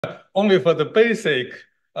only for the basic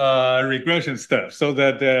regression stuff, so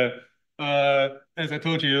that as I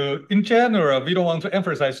told you, in general, we don't want to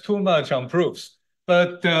emphasize too much on proofs.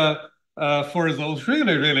 But for those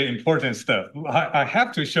really, really important stuff, I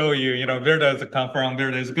have to show you, where does it come from,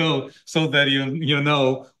 where does it go, so that you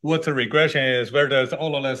know what the regression is, where does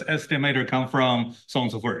all of this estimator come from, so on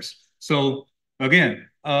and so forth. So again,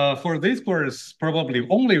 for this course, probably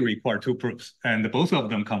only require two proofs, and both of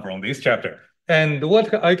them come from this chapter. And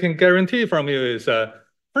what I can guarantee from you is,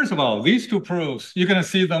 first of all, these two proofs, you're going to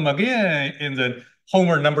see them again in the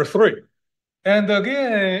homework number 3. And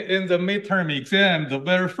again, in the midterm exam, the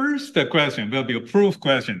very first question will be a proof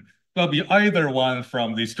question. Will be either one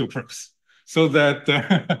from these two proofs. So that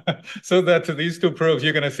so that these two proofs,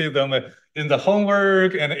 you're going to see them in the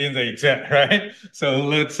homework and in the exam, right? So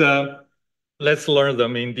let's learn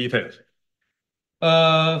them in detail.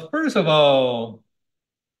 First of all,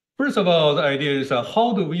 the idea is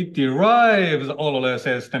how do we derive the OLS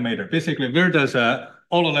estimator? Basically, where does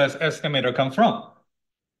OLS estimator come from?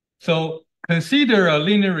 So consider a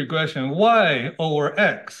linear regression y over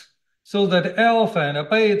x, so that alpha and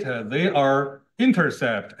beta, they are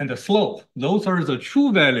intercept and the slope. Those are the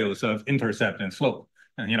true values of intercept and slope.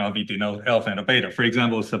 And we denote alpha and beta. For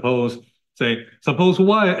example, suppose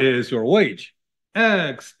y is your wage,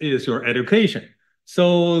 x is your education.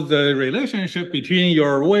 So the relationship between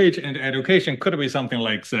your wage and education could be something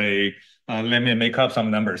like, say, let me make up some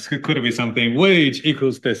numbers. It could be something wage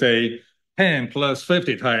equals to, say, 10 plus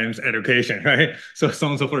 50 times education, right? So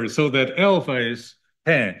on and so forth. So that alpha is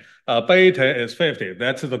 10, beta is 50.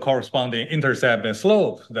 That's the corresponding intercept and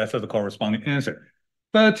slope. That's the corresponding answer.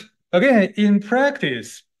 But again, in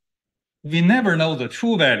practice, we never know the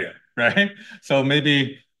true value, right? So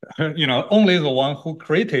maybe only the one who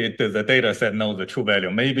created the data set knows the true value.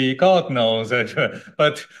 Maybe God knows that,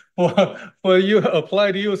 but for you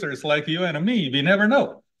applied users like you and me, we never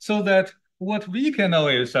know. So that what we can know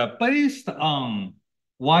is based on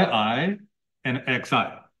yi and xi,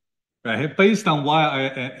 right? Based on yi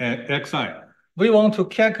and xi, we want to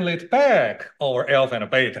calculate back our alpha and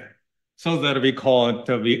beta, so that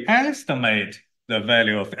we estimate the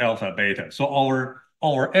value of alpha beta. So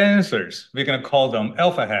our answers, we're going to call them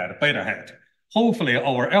alpha hat, beta hat. Hopefully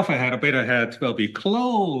our alpha hat, beta hat will be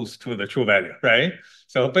close to the true value, right?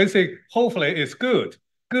 So hopefully it's good.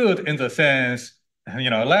 Good in the sense,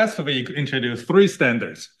 last week introduced 3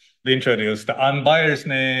 standards. We introduced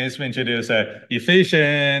unbiasedness, we introduced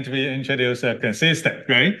efficient, we introduced consistent,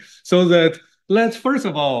 right? So that first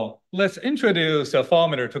of all, let's introduce a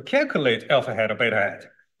formula to calculate alpha hat, beta hat.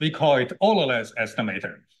 We call it OLS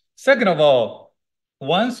estimator. Second of all,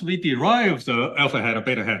 once we derive the alpha hat,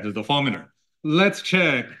 beta hat, the formula, let's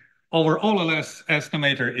check our OLS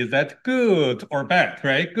estimator, is that good or bad,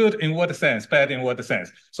 right? Good in what sense, bad in what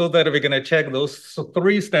sense? So that we're going to check those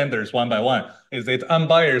 3 standards one by one. Is it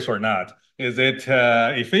unbiased or not? Is it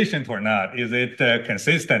efficient or not? Is it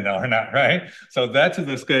consistent or not, right? So that's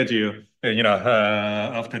the schedule,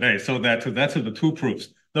 of today. So that's the 2 proofs.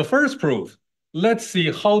 The first proof, let's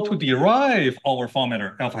see how to derive our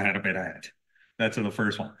formula alpha hat, beta hat. That's the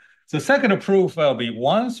first one. The second proof will be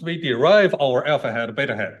once we derive our alpha hat,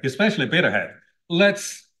 beta hat, especially beta hat,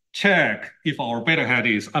 let's check if our beta hat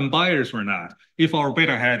is unbiased or not, if our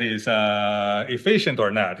beta hat is efficient or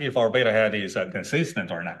not, if our beta hat is consistent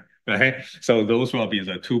or not, right? So those will be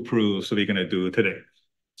the 2 proofs we're going to do today.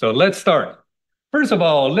 So let's start. First of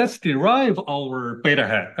all, let's derive our beta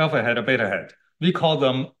hat, alpha hat, beta hat. We call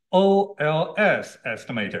them OLS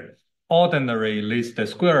estimator, ordinary least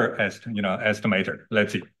square estimator.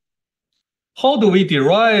 Let's see. How do we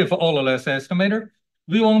derive OLS estimator?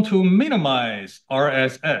 We want to minimize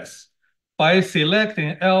RSS. By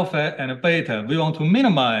selecting alpha and beta, we want to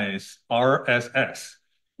minimize RSS.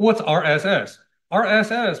 What's RSS?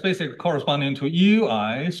 RSS basically corresponding to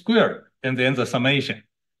UI squared and then the summation.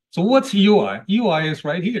 So what's UI? UI is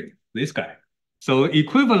right here, this guy. So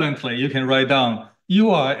equivalently, you can write down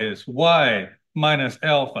UI is Y minus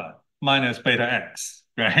alpha minus beta X,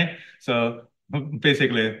 right? So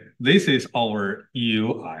basically, this is our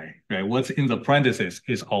UI, right? What's in the parentheses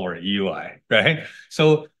is our UI, right?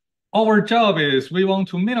 So our job is we want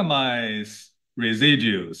to minimize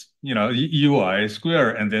residuals, UI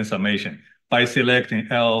square and then summation by selecting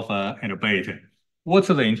alpha and beta. What's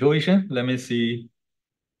the intuition? Let me see.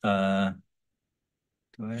 Do I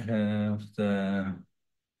have the...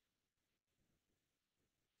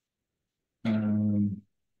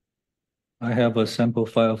 I have a sample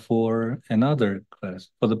file for another class.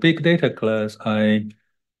 For the big data class, I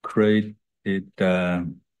created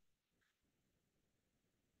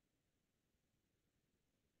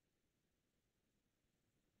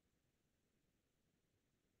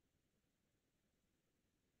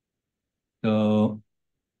So,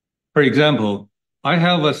 for example, I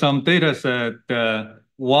have some data set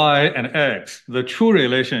y and x. The true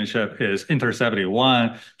relationship is intercept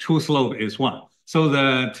 1, true slope is 1. So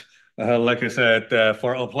that, like I said,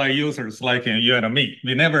 for applied users like you and me,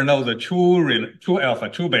 we never know the true alpha,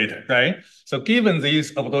 true beta, right? So given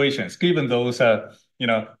these observations, given those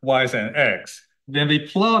y's and x, when we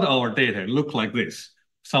plot our data, it look like this: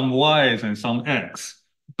 some y's and some x.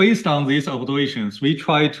 Based on these observations, we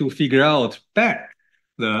try to figure out back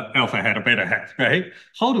the alpha hat or beta hat, right?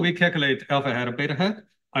 How do we calculate alpha hat or beta hat?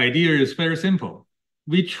 Idea is very simple.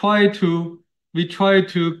 We try to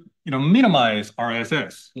minimize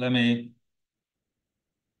RSS. Let me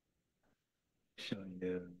show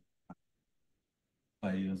you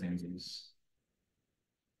by using this.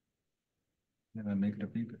 Let me make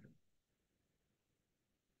it bigger.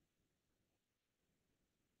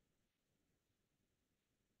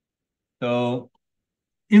 So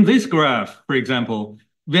in this graph, for example,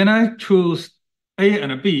 when I choose A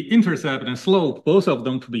and B, intercept and slope, both of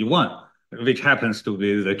them to be 1, which happens to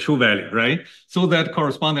be the true value, right? So that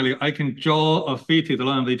correspondingly, I can draw a fitted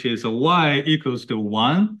line, which is y equals to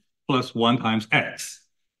 1 plus 1 times x.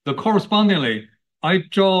 So correspondingly, I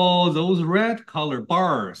draw those red color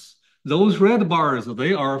bars. Those red bars,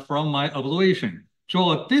 they are from my observation.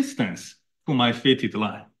 Draw a distance to my fitted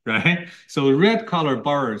line, right? So red color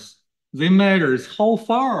bars, they measures how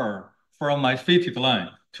far from my fitted line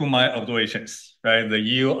to my observations, right? The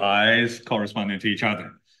UIs corresponding to each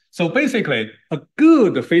other. So basically, a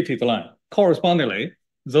good fitted line, correspondingly,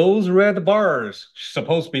 those red bars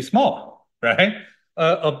supposed to be small, right?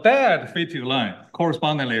 A bad fitted line,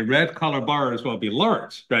 correspondingly, red color bars will be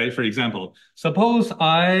large, right? For example, suppose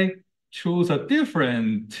I choose a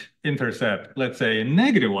different intercept, let's say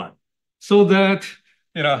 -1, so that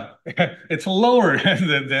it's lower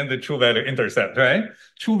than the true value intercept, right?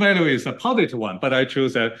 True value is a positive one, but I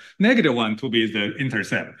choose a -1 to be the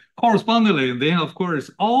intercept. Correspondingly, then of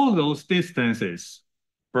course, all those distances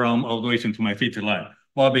from observation to my fitted line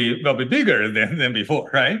will be bigger than before,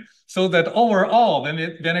 right? So that overall,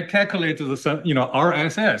 when I calculate the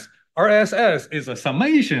RSS is a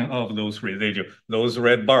summation of those residual, those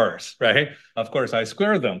red bars, right? Of course, I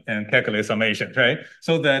square them and calculate summation, right?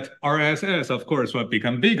 So that RSS, of course, will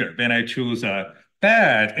become bigger when I choose a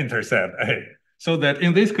bad intercept. So that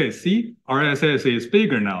in this case, see, RSS is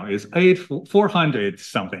bigger now, it's 400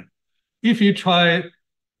 something. If you try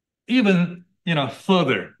even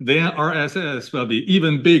further, then RSS will be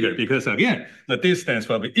even bigger because again, the distance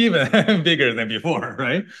will be even bigger than before,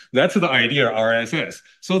 right? That's the idea of RSS.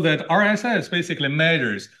 So that RSS basically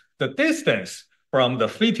measures the distance from the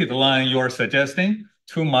fitted line you're suggesting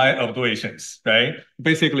to my observations, right?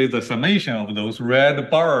 Basically the summation of those red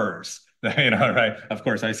bars, right? Of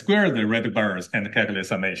course, I square the red bars and calculate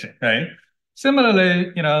summation, right?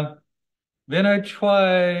 Similarly, when I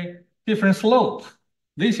try different slope,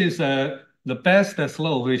 this is the best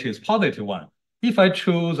slope, which is positive 1. If I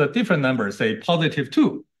choose a different number, say positive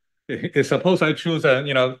 2, suppose I choose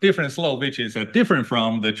a different slope, which is different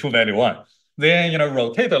from the true value 1, then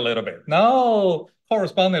rotate a little bit. Now,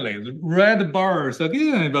 correspondingly, red bars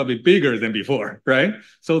again will be bigger than before, right?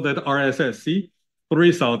 So that RSS,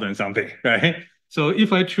 3,000 something, right? So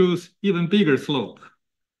if I choose even bigger slope,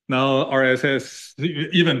 now RSS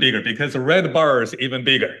even bigger because the red bar is even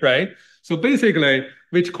bigger, right? So basically,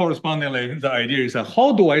 which correspondingly, the idea is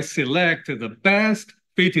how do I select the best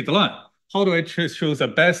fitted line? How do I choose the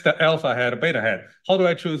best alpha hat, beta hat? How do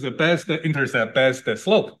I choose the best intercept, best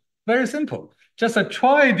slope? Very simple. Just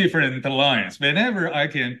try different lines whenever I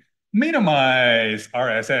can minimize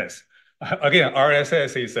RSS. Again,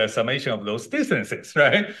 RSS is a summation of those distances,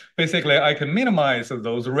 right? Basically, I can minimize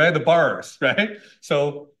those red bars, right?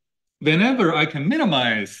 So whenever I can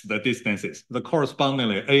minimize the distances, the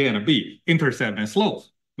correspondingly A and B, intercept and slope,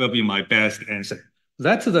 will be my best answer.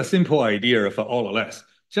 That's the simple idea of all or less.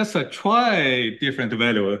 Just try different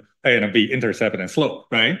value A and B, intercept and slope,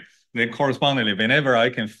 right? Then correspondingly, whenever I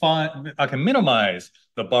can minimize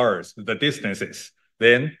the bars, the distances,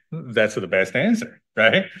 then that's the best answer,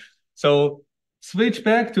 right? So switch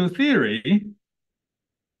back to theory.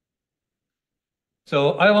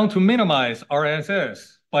 So I want to minimize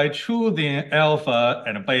RSS by choosing alpha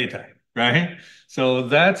and beta, right? So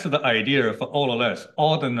that's the idea of all or less,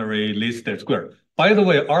 ordinary least square. By the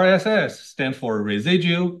way, RSS stands for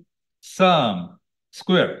residual sum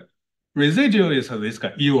square. Residual is this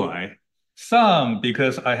guy, UI. Sum,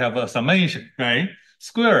 because I have a summation, right?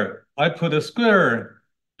 Square, I put a square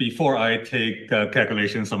before I take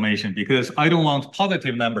calculation summation because I don't want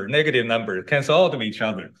positive number, negative number cancel out of each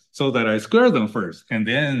other so that I square them first and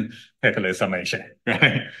then calculate summation,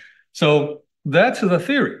 right? So that's the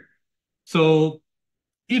theory. So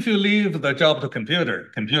if you leave the job to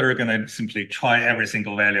computer gonna simply try every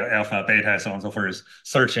single value, alpha, beta, so on and so forth,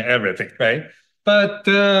 searching everything, right? But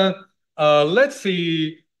let's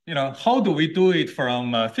see, how do we do it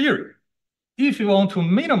from theory? If you want to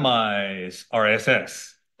minimize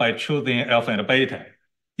RSS by choosing alpha and beta,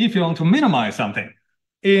 if you want to minimize something,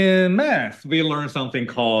 in math, we learn something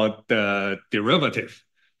called the derivative.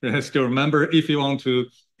 Still remember, if you want to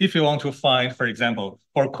find, for example,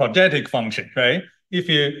 for quadratic function, right? If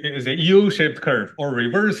it is a U-shaped curve or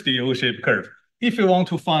reverse the U-shaped curve, if you want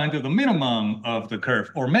to find the minimum of the curve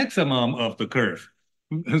or maximum of the curve,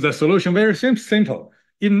 the solution very simple.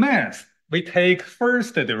 In math, we take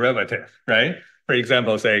first the derivative, right? For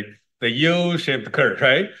example, say the U-shaped curve,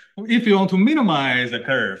 right? If you want to minimize the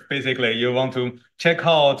curve, basically you want to check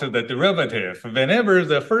out the derivative. Whenever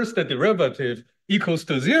the first derivative equals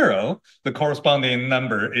to 0, the corresponding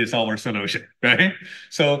number is our solution, right?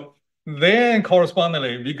 So then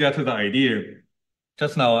correspondingly, we get to the idea.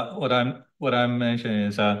 Just now, what I'm mentioning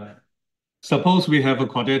is, suppose we have a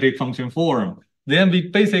quadratic function form. Then we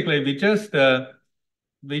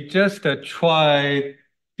just try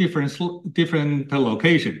different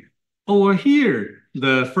location. Over here,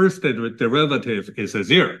 the first derivative is a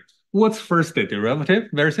 0. What's first derivative?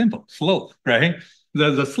 Very simple, slope, right?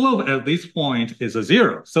 The slope at this point is a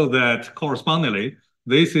 0, so that correspondingly,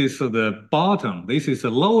 this is the bottom, this is the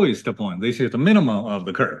lowest point, this is the minimum of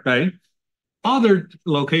the curve, right? Other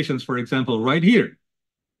locations, for example, right here.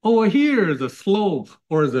 Over here, the slope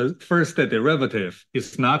or the first derivative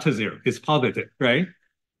is not a 0, it's positive, right?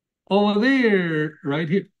 Over there, right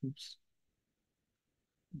here, oops.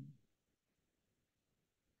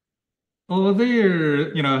 Over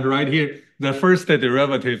there, right here, the first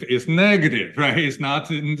derivative is negative, right? It's not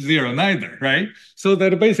 0 neither, right? So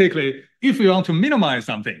that basically, if we want to minimize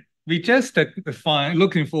something, we just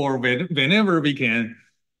looking for whenever we can,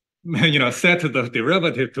 set the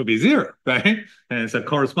derivative to be 0, right? And so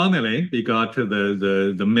correspondingly, we got to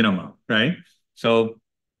the minimum, right? Oops.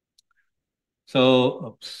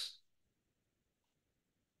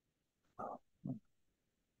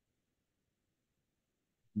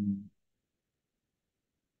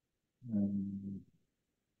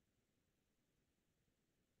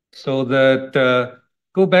 So that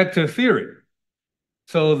go back to theory.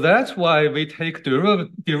 So that's why we take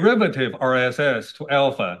derivative RSS to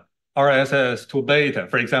alpha, RSS to beta.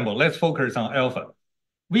 For example, let's focus on alpha.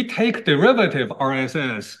 We take derivative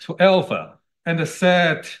RSS to alpha and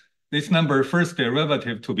set this number first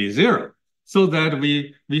derivative to be 0, so that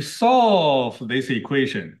we solve this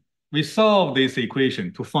equation. We solve this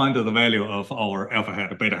equation to find the value of our alpha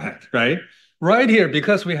hat, beta hat, right? Right here,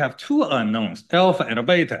 because we have two unknowns, alpha and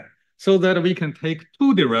beta, so that we can take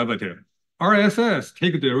two derivatives. RSS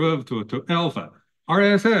take derivative to alpha,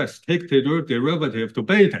 RSS take the derivative to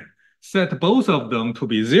beta. Set both of them to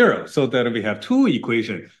be 0, so that we have two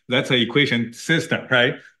equations. That's an equation system,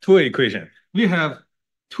 right? Two equations. We have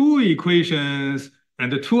two equations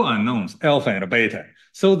and two unknowns, alpha and beta,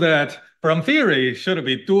 so that from theory should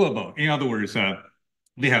be doable. In other words,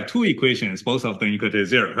 we have two equations, both of them equal to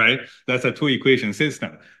 0, right? That's a two equation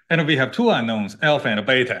system. And we have two unknowns, alpha and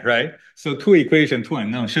beta, right? So two equations, two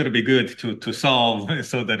unknowns should be good to solve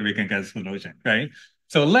so that we can get a solution, right?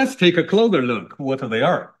 So let's take a closer look what they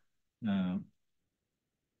are.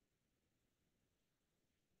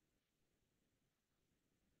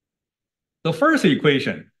 The first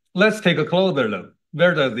equation, let's take a closer look.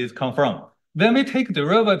 Where does this come from? When we take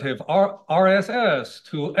derivative RSS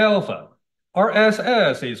to alpha,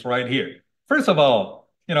 RSS is right here. First of all,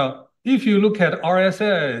 if you look at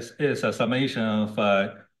RSS is a summation of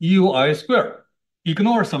UI squared.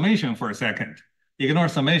 Ignore summation for a second. Ignore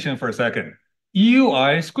summation for a second.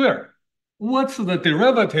 UI squared. What's the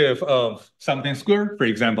derivative of something squared? For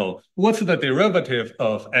example, what's the derivative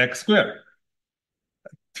of x squared?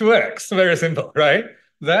 2x, very simple, right?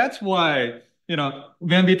 That's why,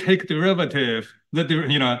 when we take derivative,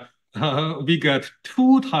 we get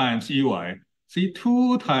 2 times ui. See,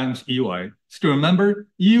 2 times ui. Still remember,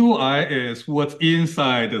 ui is what's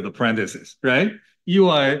inside the parentheses, right?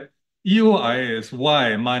 ui is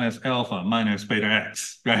y minus alpha minus beta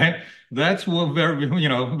x, right? That's where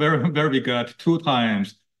we got 2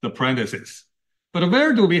 times the parentheses. But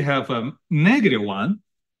where do we have a negative one?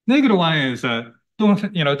 Negative one is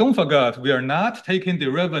don't forget, we are not taking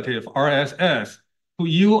derivative RSS to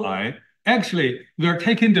UI. Actually, we are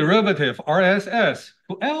taking derivative RSS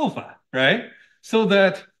to alpha, right? So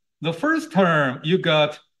that the first term you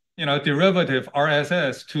got, derivative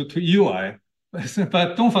RSS to UI.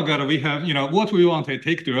 But don't forget, we have, what we want to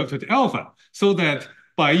take derivative to alpha, so that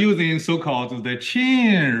by using so-called the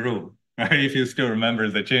chain rule, right? If you still remember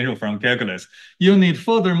the chain rule from calculus, you need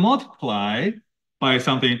further multiply by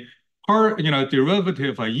something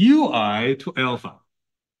derivative of ui to alpha.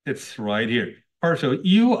 It's right here. Partial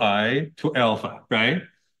ui to alpha, right?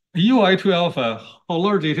 Ui to alpha, how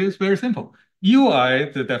large it is? Very simple.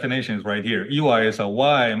 Ui, the definition is right here. Ui is a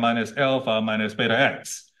y minus alpha minus beta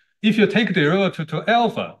x. If you take derivative to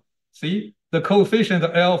alpha, see, the coefficient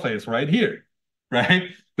of alpha is right here,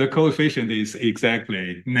 right? The coefficient is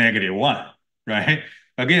exactly -1, right?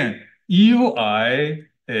 Again, ui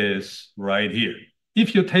is right here.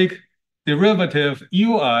 If you take derivative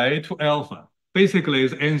ui to alpha, basically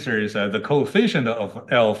the answer is the coefficient of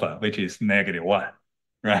alpha, which is -1,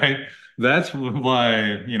 right? That's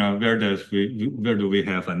why, where do we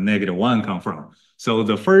have a -1 come from? So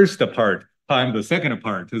the first part times the second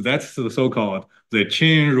part, that's the so-called the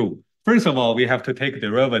chain rule. First of all, we have to take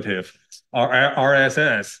derivative, or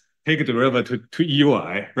RSS, take derivative to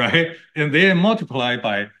ui, right? And then multiply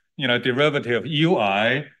by, derivative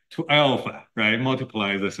ui to alpha, right?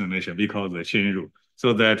 Multiply the summation, we call the chain rule.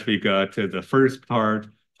 So that we got the first part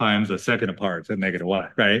times the second part, the -1,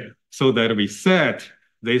 right? So that we set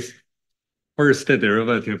this first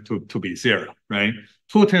derivative to be 0, right?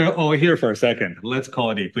 Put it over here for a second. Let's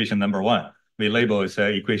call it equation number 1. We label it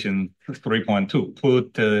equation 3.2.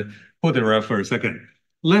 Put it right for a second.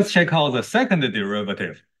 Let's check out the second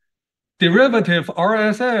derivative. Derivative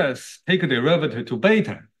RSS, take a derivative to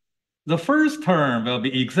beta. The first term will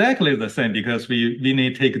be exactly the same because we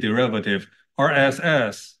need to take derivative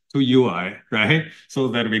RSS to ui, right? So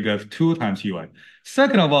that we get 2 times ui.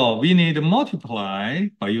 Second of all, we need to multiply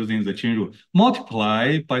by using the chain rule.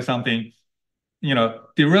 Multiply by something,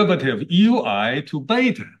 derivative ui to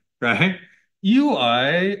beta, right?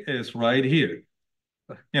 Ui is right here.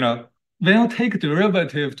 When you take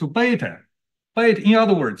derivative to beta, in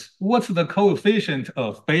other words, what's the coefficient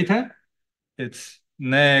of beta? It's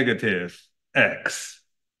 -x,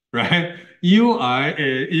 right?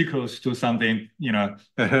 Ui equals to something,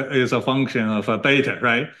 is a function of a beta,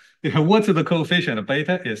 right? What's the coefficient of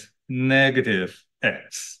beta? Is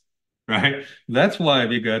 -x, right? That's why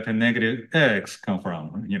we got a -x come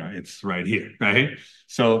from, it's right here, right?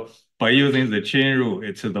 So by using the chain rule,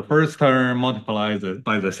 it's the first term multiplied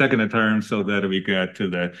by the second term so that we get to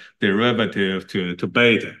the derivative to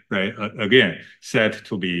beta, right? Again, set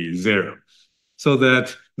to be 0. So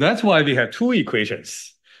that's why we have 2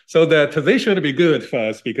 equations. So that they should be good for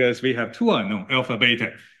us because we have 2 unknown, alpha,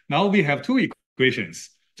 beta. Now we have 2 equations.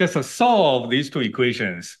 Just solve these 2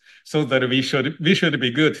 equations so that we should be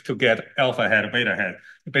good to get alpha hat, beta hat.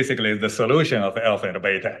 Basically, the solution of alpha and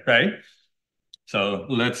beta, right? So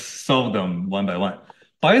let's solve them one by one.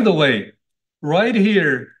 By the way, right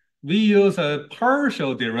here, we use a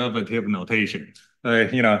partial derivative notation.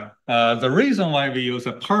 The reason why we use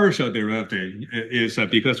a partial derivative is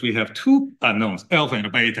because we have 2 unknowns, alpha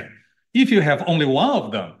and beta. If you have only one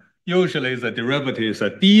of them, usually the derivative is a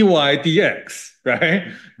dy dx,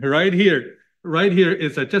 right? Right here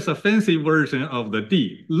is just a fancy version of the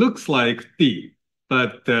d. Looks like d,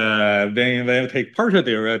 but then when you take partial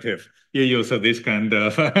derivative, you use this kind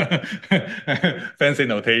of fancy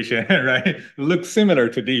notation, right? Looks similar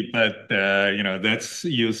to D, but that's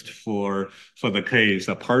used for the case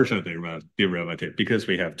of partial derivative because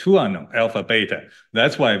we have 2 unknown, alpha, beta.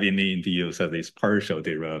 That's why we need to use this partial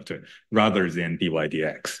derivative rather than dy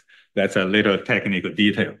dx. That's a little technical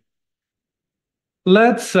detail.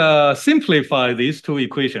 Let's simplify these 2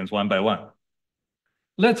 equations one by one.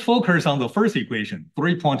 Let's focus on the first equation,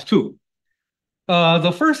 3.2.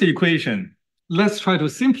 The first equation, let's try to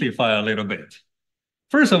simplify a little bit.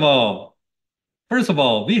 First of all,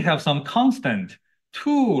 we have some constant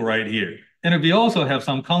 2 right here, and we also have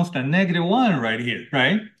some constant -1 right here,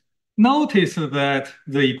 right? Notice that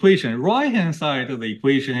the equation, right-hand side of the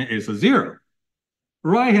equation is 0.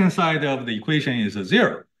 Right-hand side of the equation is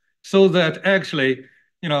 0. So that actually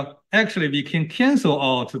we can cancel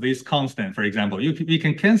out this constant, for example. We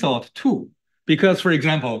can cancel out 2. Because, for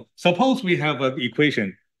example, suppose we have an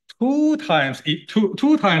equation 2 times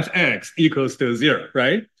x equals to 0,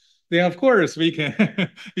 right? Then of course we can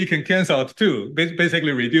cancel out 2,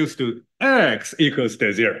 basically reduce to x equals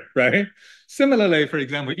to 0, right? Similarly, for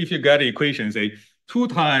example, if you got equation say 2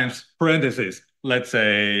 times parentheses, let's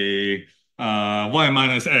say y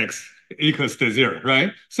minus x equals to 0,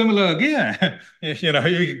 right? Similar again, you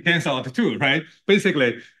can cancel out 2, right?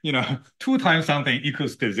 Basically, 2 times something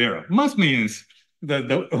equals to 0 must means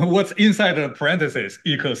the what's inside the parentheses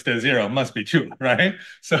equals to 0 must be true, right?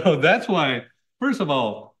 So that's why, first of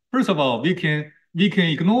all, we can we can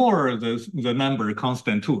ignore the number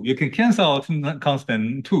constant 2. You can cancel out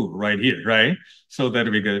constant 2 right here, right? So that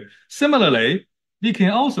we get. Similarly, we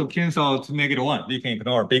can also cancel out -1. We can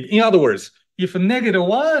ignore big. In other words, if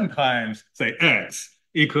 -1 times, say, x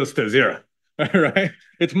equals to 0, right?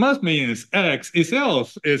 It must mean x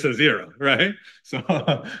itself is a 0, right?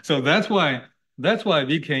 So that's why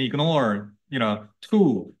we can ignore,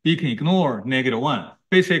 2. We can ignore -1.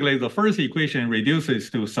 Basically, the first equation reduces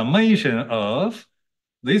to summation of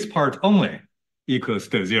this part only equals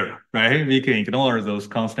to 0, right? We can ignore those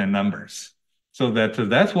constant numbers. So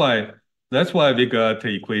that's why we got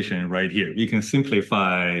the equation right here. We can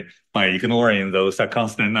simplify by ignoring those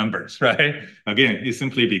constant numbers, right? Again, it's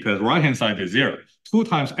simply because right-hand side is 0. 2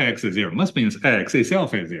 times x is 0. Must mean x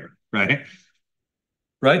itself is 0, right?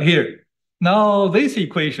 Right here. Now this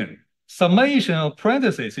equation, summation of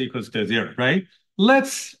parentheses equals to 0, right?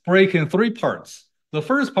 Let's break in 3 parts. The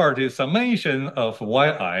first part is summation of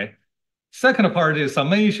yi. Second part is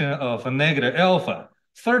summation of negative alpha.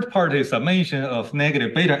 Third part is summation of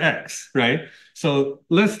negative beta x, right? So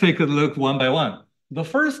let's take a look one by one. The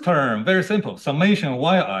first term, very simple, summation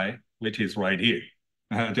yi, which is right here.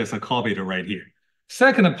 Just a copy it right here.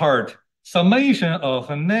 Second part, summation of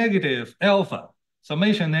negative alpha.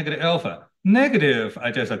 Summation negative alpha. Negative, I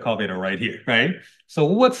just copied it right here, right? So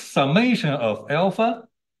what's summation of alpha?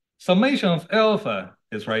 Summation of alpha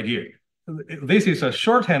is right here. This is a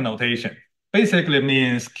shorthand notation. Basically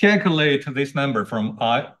means calculate this number from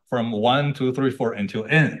 1, 2, 3, 4 until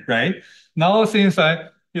n, right? Now since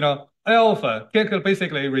alpha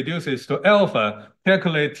basically reduces to alpha,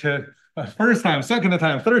 calculate first time, second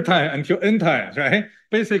time, third time until n times, right?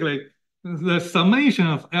 Basically, the summation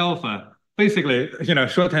of alpha, basically,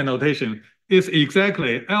 shorthand notation is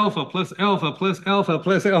exactly alpha plus alpha plus alpha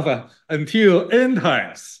plus alpha until n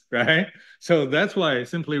times, right? So that's why it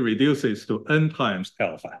simply reduces to n times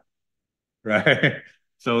alpha, right?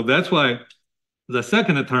 So that's why the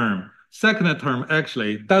second term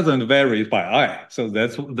actually doesn't vary by I. So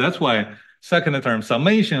that's why second term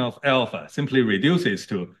summation of alpha simply reduces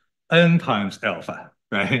to n times alpha,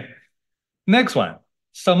 right? Next one,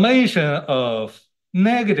 summation of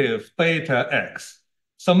negative beta x.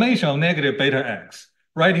 Summation of negative beta x.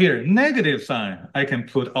 Right here, negative sign, I can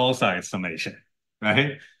put outside summation,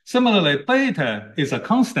 right? Similarly, beta is a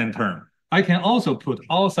constant term. I can also put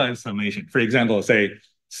outside summation. For example, say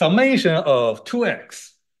summation of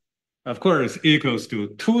 2x, of course, equals to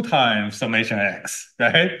 2 times summation x,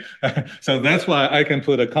 right? So that's why I can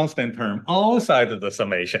put a constant term outside of the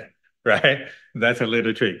summation, right? That's a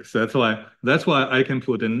little trick. So that's why I can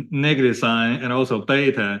put a negative sign and also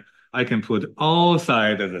beta, I can put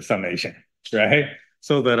outside of the summation, right?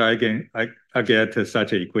 So that I get to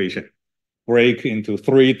such an equation. Break into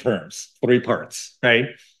 3 terms, 3 parts, right?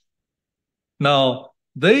 Now,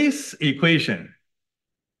 this equation,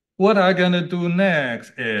 what I'm gonna do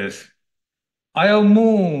next is I'll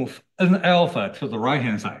move n alpha to the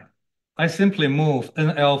right-hand side. I simply move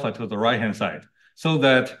n alpha to the right-hand side so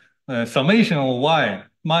that summation of y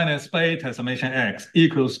minus beta summation x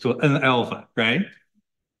equals to n alpha, right?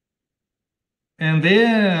 And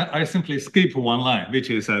then I simply skip one line, which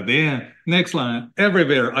is then next line,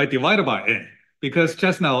 everywhere I divide by n. Because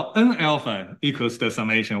just now n alpha equals the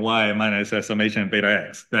summation y minus summation beta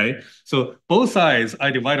x, right? So both sides I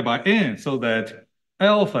divide by n so that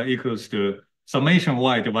alpha equals to summation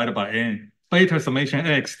y divided by n, beta summation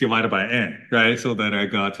x divided by n, right? So that I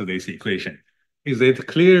got to this equation. Is it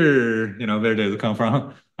clear, where does it come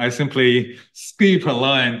from? I simply skip a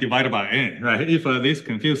line divided by n, right? If this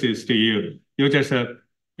confuses to you, you just, fill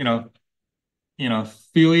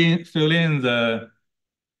in the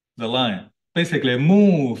line. Basically,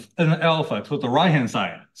 move n alpha to the right-hand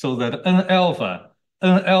side so that n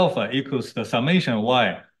alpha equals the summation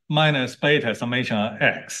y minus beta summation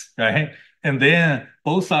x, right? And then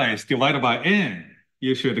both sides divided by n,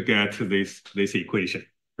 you should get this equation,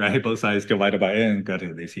 right? Both sides divided by n got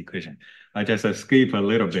this equation. I just skip a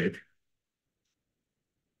little bit.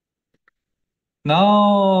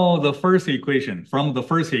 Now the first equation, from the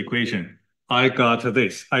first equation, I got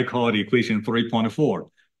this. I call it equation 3.4.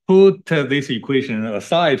 Put this equation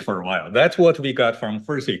aside for a while. That's what we got from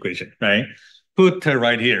first equation, right? Put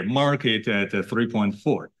right here, mark it at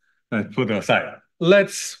 3.4, put aside.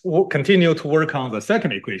 Let's continue to work on the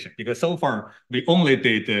second equation because so far we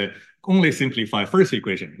only simplify first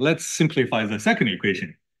equation. Let's simplify the second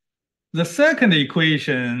equation. The second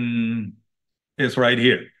equation is right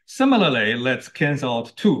here. Similarly, let's cancel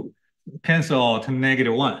out 2, cancel out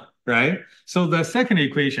 -1, right? So the second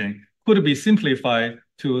equation could be simplified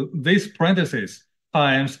to this parenthesis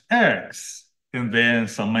times x and then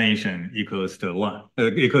summation equals to 1,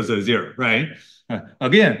 equals to 0, right?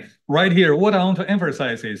 Again, right here, what I want to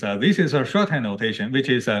emphasize is this is a shorthand notation, which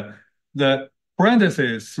is the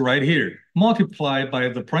parentheses right here multiplied by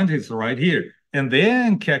the parentheses right here, and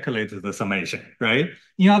then calculate the summation, right?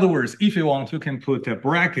 In other words, if you want, you can put a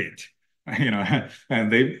bracket,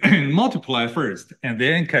 and they multiply first and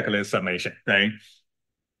then calculate summation, right?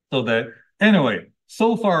 So that anyway,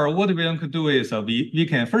 so far what we want to do is we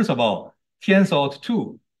can first of all cancel out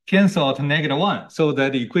 2, cancel out -1, so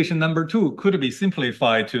that equation number 2 could be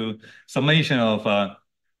simplified to summation of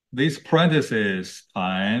this parentheses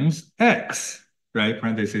times x, right?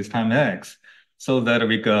 Parentheses times x, so that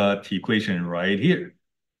we got equation right here.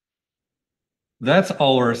 That's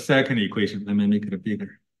our second equation. Let me make it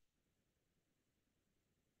bigger.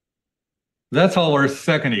 That's our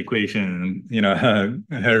second equation,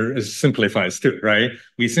 simplifies too, right?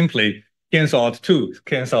 We simply cancel out 2,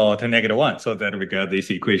 cancel out -1, so that we get this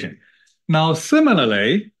equation. Now,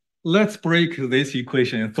 similarly, let's break this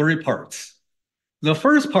equation in 3 parts. The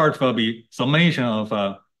first part will be summation of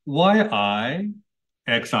yi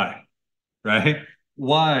xi, right?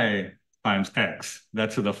 Y times x,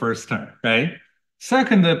 that's the first term, right?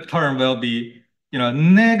 Second term will be,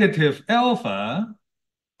 negative alpha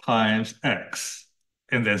times x,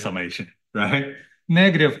 and then summation, right?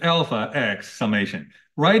 Negative alpha x summation.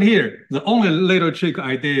 Right here, the only little trick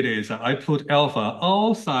I did is I put alpha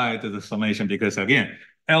outside the summation because, again,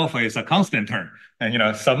 alpha is a constant term.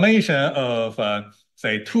 And, summation of,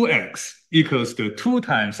 say, 2x equals to 2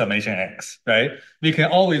 times summation x, right? We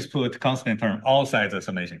can always put constant term outside the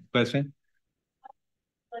summation. Question?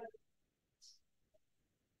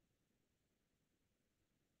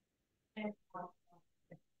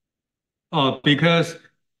 Oh, because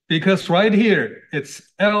right here it's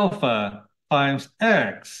alpha times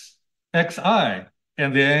x, xi,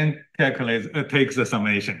 and then takes the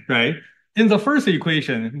summation, right? In the first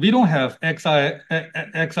equation, we don't have xi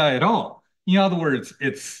at all. In other words,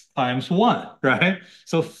 it's times 1, right?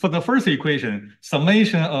 So for the first equation,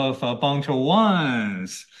 summation of a bunch of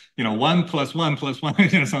ones, 1 plus 1 plus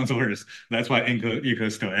 1 sounds worse. That's why n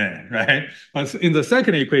equals to n, right? But in the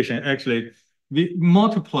second equation, actually, we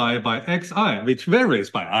multiply by xi, which varies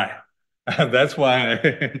by I. That's why,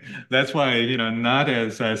 not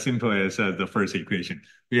as simple as the first equation.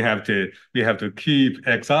 We have to keep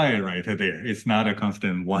xi right there. It's not a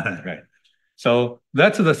constant 1, right? So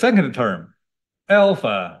that's the second term,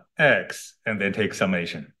 alpha x, and then take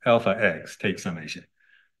summation. Alpha x, take summation.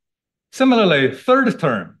 Similarly, third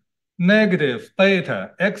term, negative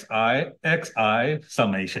beta xi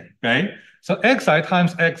summation, right? So xi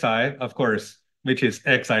times xi, of course, which is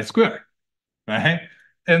xi squared, right?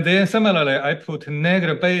 And then similarly, I put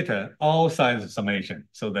negative beta outside the summation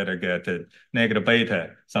so that I get negative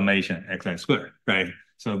beta summation xi squared, right?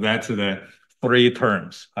 So that's the 3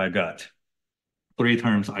 terms I got. 3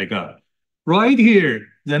 terms I got. Right here,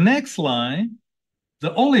 the next line,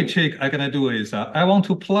 the only trick I'm going to do is I want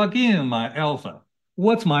to plug in my alpha.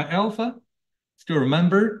 What's my alpha? Still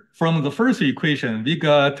remember, from the first equation, we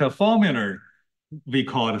got a formula we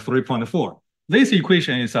called 3.4. This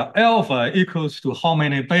equation is alpha equals to how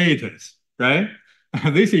many betas, right?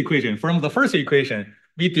 This equation, from the first equation,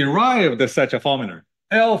 we derived such a formula.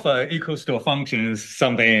 Alpha equals to a function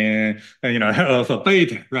something, of a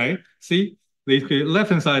beta, right? See, the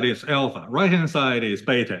left-hand side is alpha, right-hand side is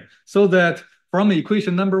beta. So that from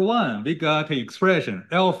equation number 1, we got the expression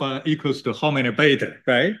alpha equals to how many beta,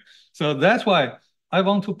 right? So that's why I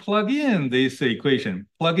want to plug in this equation,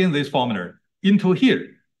 plug in this formula into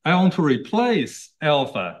here. I want to replace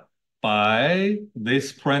alpha by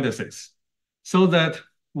this parenthesis so that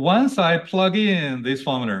once I plug in this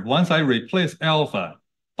formula, once I replace alpha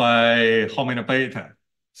by how many beta,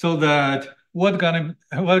 so that what gonna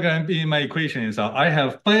be in my equation is I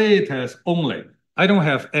have betas only. I don't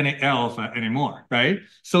have any alpha anymore, right?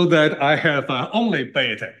 So that I have only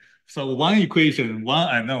beta. So one equation, one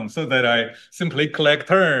unknown, so that I simply collect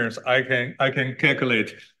terms. I can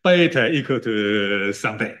calculate beta equal to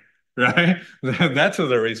something, right? That's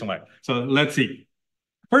the reason why. So let's see.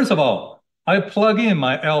 First of all, I plug in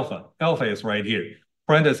my alpha. Alpha is right here.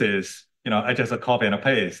 Parentheses, I just copy and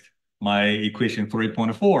paste my equation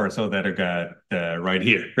 3.4 so that I got right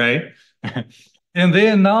here, right? And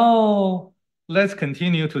then now let's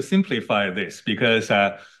continue to simplify this because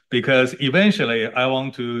eventually I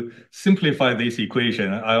want to simplify this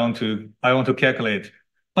equation. I want to calculate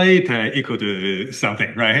beta equal to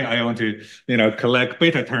something, right? I want to collect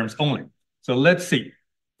beta terms only. So let's see.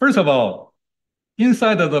 First of all,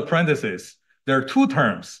 inside of the parentheses, there are 2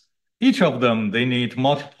 terms. Each of them they need to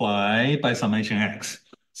multiply by summation x.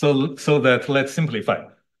 So that let's simplify.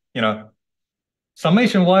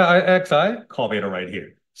 Summation yi(xi), copy it right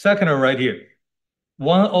here. Second right here,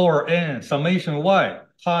 1 over n summation y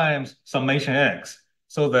times summation x.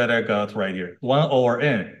 So that I got right here, 1 over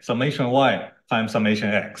n summation y times summation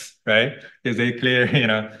x, right? Is it clear?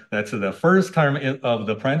 That's the first term of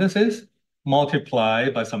the parentheses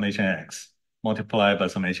multiplied by summation x,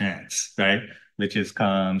 right? Which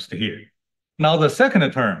comes to here. Now the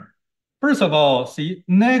second term, first of all, see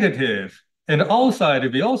negative, and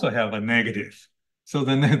outside we also have a negative. So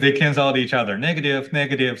then they cancel out each other, negative,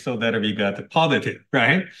 negative, so that we got positive,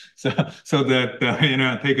 right? So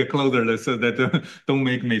that, take a closer look so that don't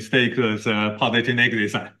make mistake with positive,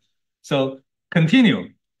 negative sign. So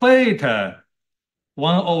continue, beta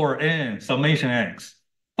 1 over n summation x,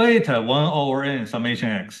 beta 1 over n summation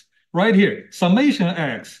x. Right here, summation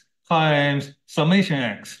x times summation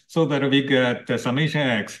x, so that we get the summation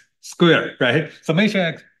x squared, right? Summation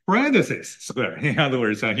x parentheses square. In other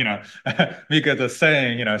words, we get the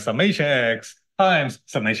same, summation x times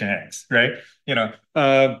summation x, right?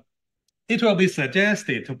 It will be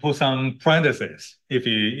suggested to put some parentheses if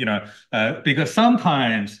because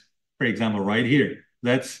sometimes, for example, right here,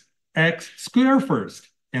 that's x squared first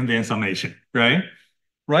and then summation, right?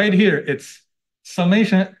 Right here, it's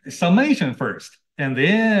summation first and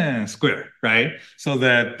then square, right? So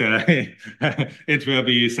that it will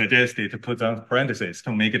be suggested to put some parentheses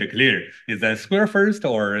to make it clear. Is that square first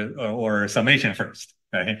or summation first,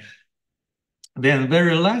 right? Then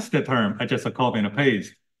very last term, I just copy and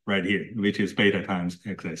paste right here, which is beta times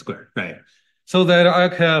xi squared, right? So that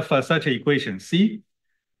I have such an equation, C,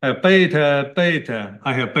 beta, beta,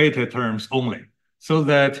 I have beta terms only. So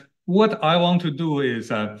that what I want to do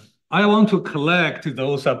is I want to collect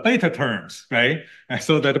those beta terms, right?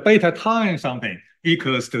 So that beta times something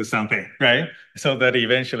equals to something, right? So that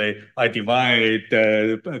eventually I divide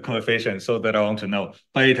the coefficient so that I want to know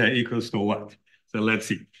beta equals to what. So let's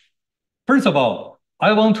see. First of all,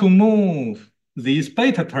 I want to move these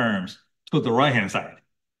beta terms to the right-hand side.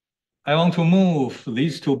 I want to move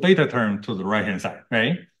these two beta terms to the right-hand side,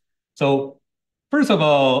 right? So first of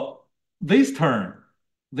all, this term,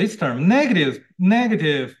 negative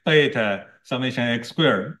beta summation x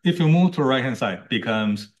squared, if you move to the right-hand side,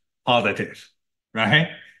 becomes positive, right?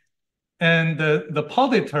 And the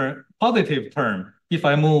positive term, if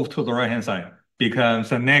I move to the right-hand side,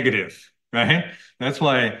 becomes a negative, right? That's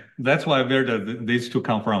why where these two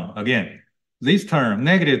come from. Again, this term,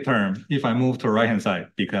 negative term, if I move to the right-hand side,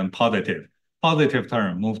 become positive. Positive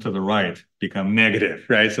term, move to the right, become negative,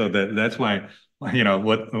 right? So that's why,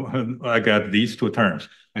 what I got these two terms.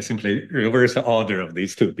 I simply reverse the order of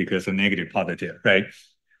these two because of negative, positive, right?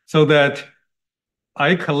 So that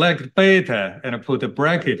I collect beta and put a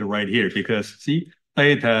bracket right here because see,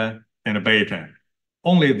 beta and beta.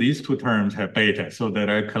 Only these two terms have beta, so that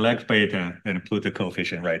I collect beta and put the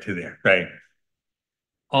coefficient right there, right?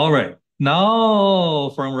 All right,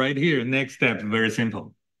 now from right here, next step, very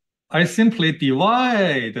simple. I simply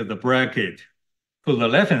divide the bracket to the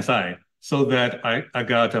left-hand side so that I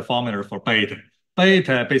got a formula for beta.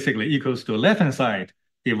 Beta basically equals to left-hand side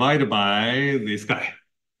divided by this guy,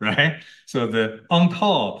 right? So the on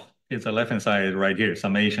top is the left-hand side right here,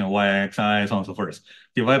 summation yxi, so on and so forth,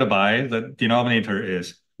 divided by the denominator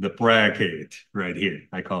is the bracket right here.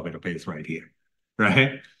 I copy the paste right here,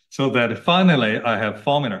 right? So that finally I have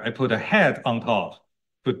formula. I put a head on top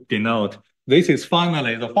to denote this is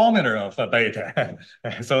finally the formula of beta.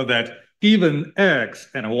 So that given x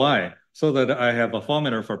and y, so that I have a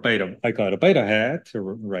formula for beta. I got a beta head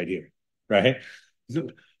right here, right?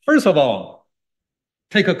 First of all,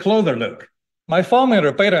 take a closer look. My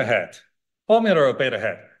formula beta head,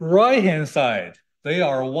 right-hand side, they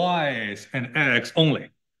are y's and x only,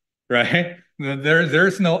 right?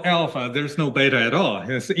 There's no alpha, there's no beta at all.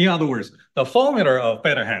 In other words, the formula of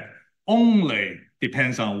beta head only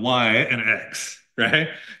depends on y and x, right?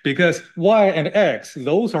 Because y and x,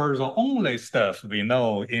 those are the only stuff we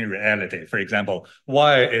know in reality. For example,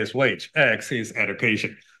 y is wage, x is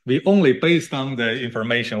education. We only based on the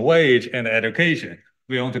information wage and education,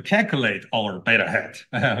 we want to calculate our beta head,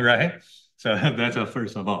 right? So that's a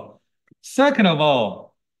first of all. Second of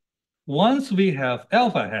all, once we have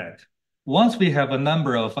alpha head, once we have a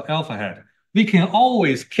number of alpha head, we can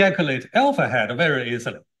always calculate alpha head very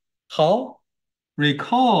easily. How?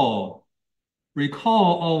 Recall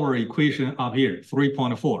our equation up here,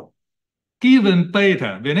 3.4. Given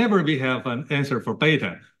beta, whenever we have an answer for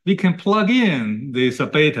beta, we can plug in this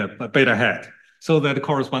beta head. So that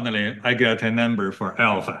correspondingly, I get a number for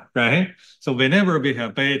alpha, right? So whenever we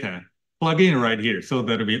have beta, plug in right here so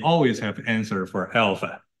that we always have answer for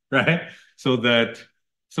alpha, right? So that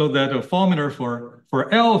So that the formula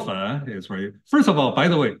for alpha is right. First of all, by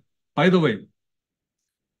the way,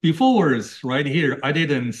 before's right here, I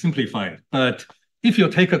didn't simplify it, but if you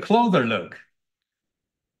take a closer look,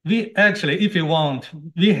 we actually, if you want,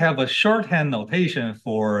 we have a shorthand notation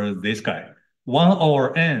for this guy, 1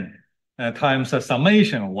 over n times a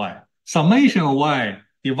summation of y. Summation of y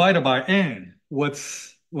divided by n,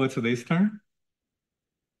 what's this term?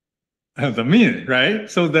 The mean, right?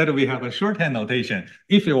 So that we have a shorthand notation.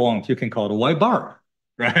 If you want, you can call it y bar,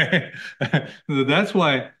 right? That's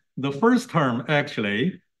why the first term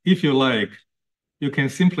actually, if you like, you can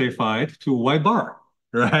simplify it to y bar,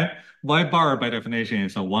 right? Y bar by definition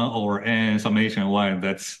is a 1 over n summation y,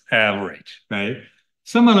 that's average, right?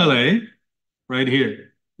 Similarly, right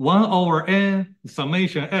here, 1 over n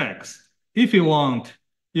summation x. If you want,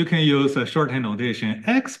 you can use a shorthand notation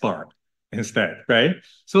x bar instead, right?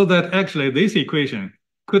 So that actually this equation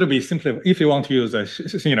could be simply, if you want to use a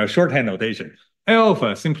shorthand notation,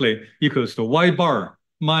 alpha simply equals to y bar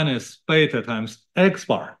minus beta times x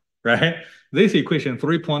bar, right? This equation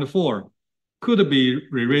 3.4 could be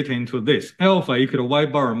rewritten into this, alpha equal to y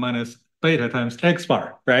bar minus beta times x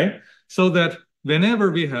bar, right? So that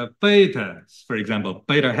whenever we have beta, for example,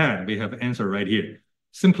 beta hat, we have answer right here.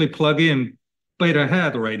 Simply plug in beta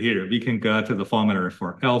hat right here, we can get the formula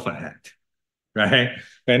for alpha hat, right?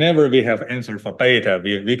 Whenever we have answer for beta,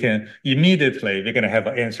 we can immediately, we're going to have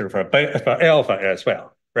an answer for alpha as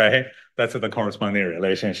well, right? That's the corresponding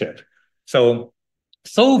relationship. So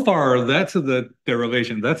far, that's the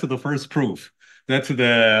derivation. That's the first proof. That's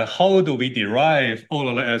the how do we derive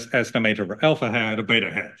OLS estimator for alpha hat, beta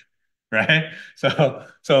hat, right?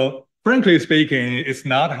 So frankly speaking, it's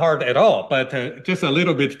not hard at all, but just a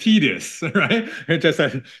little bit tedious, right? Just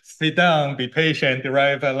sit down, be patient,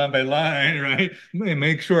 derive line by line, right?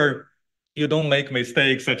 Make sure you don't make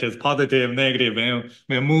mistakes such as positive, negative, and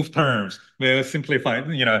move terms, we'll simplify,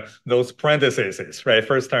 those parentheses, right?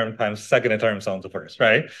 First term times second term sounds first,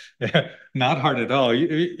 right? Not hard at all.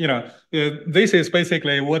 This is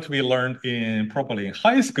basically what we learned probably in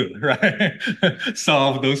high school, right?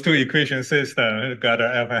 Solve those two equation system,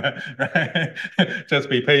 right? Just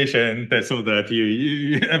be patient so that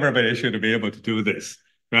everybody should be able to do this,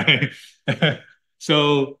 right?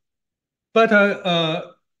 So, but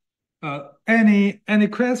any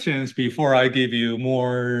questions before I give you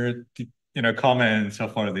more comments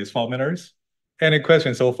for these formulas? Any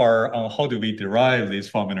questions so far on how do we derive these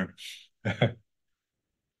formula?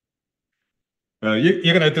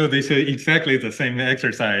 You're gonna do this exactly the same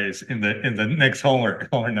exercise in the next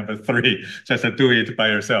homework number 3. Just do it by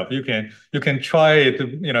yourself. You can try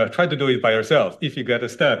to do it by yourself. If you get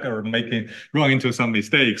stuck or run into some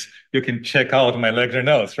mistakes, you can check out my lecture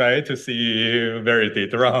notes, right, to see where it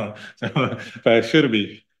did wrong. But it should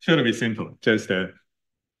be simple. Just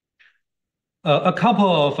a couple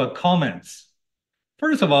of comments.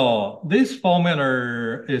 First of all, this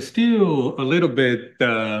formula is still a little bit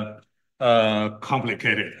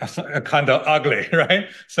complicated, kind of ugly, right?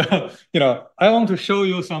 So, I want to show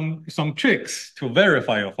you some tricks to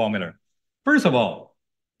verify your formula. First of all,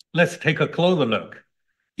 let's take a closer look.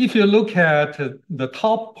 If you look at the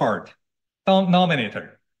top part,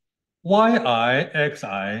 denominator, yi,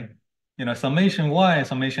 xi, summation y,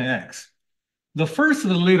 summation x. The first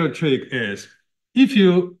little trick is if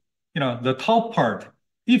the top part,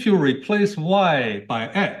 if you replace y by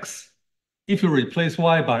x,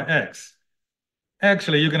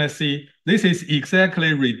 actually you're going to see this is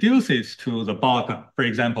exactly reduces to the bottom. For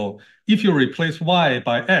example, if you replace y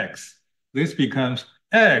by x, this becomes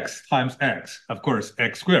x times x, of course,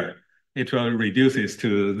 x squared. It will reduces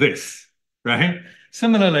to this, right?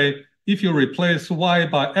 Similarly, if you replace y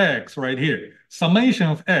by x right here, summation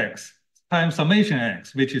of x times summation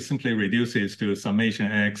x, which is simply reduces to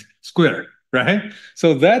summation x squared, right?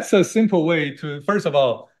 So that's a simple way to, first of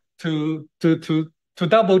all, to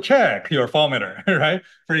double check your formula, right?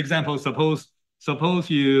 For example, suppose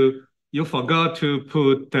you forgot to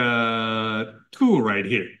put 2 right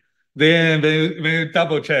here. Then when you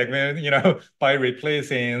double check, by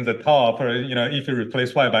replacing the top, or if you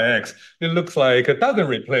replace y by x, it looks like it doesn't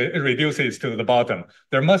replace, it reduces to the bottom.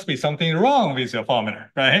 There must be something wrong with your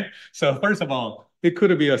formula, right? So first of all, it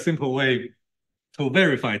could be a simple way to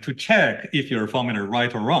verify, to check if your formula is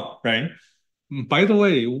right or wrong, right? By the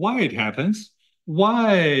way, why it happens?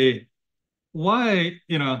 Why,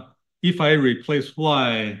 if I replace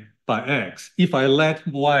y by x, if I let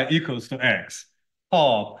y equals to x,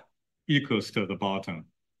 top equals to the bottom.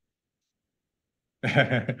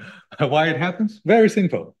 Why it happens? Very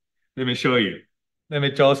simple. Let me show you. Let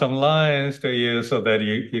me draw some lines to you so that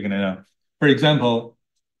you're gonna know. For example,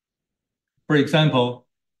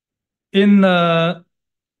 in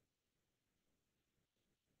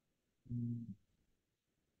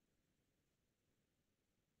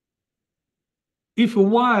if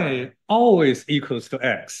y always equals to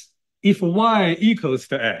x, if y equals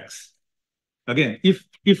to x, again, if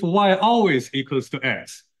y always equals to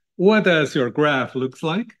x, what does your graph looks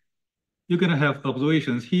like? You're gonna have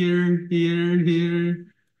observations here, here,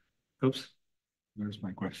 here. Oops, where's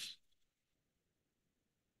my graph?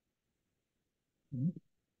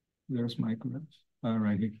 There's my graph. All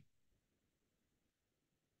right.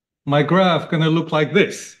 My graph gonna look like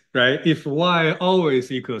this, right? If y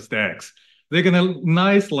always equals to x, they're gonna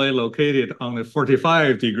nicely located on the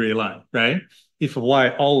 45-degree line, right? If y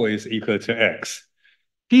always equal to x.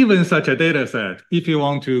 Given such a data set, if you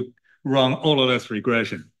want to run OLS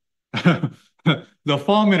regression, the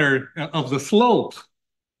formula of the slope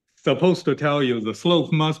supposed to tell you the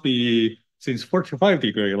slope must be since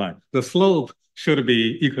 45-degree line. The slope should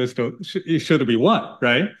be equals to it should be 1,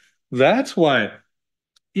 right? That's why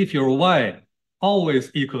if your y always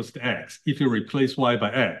equals to x, if you replace y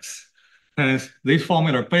by x, hence this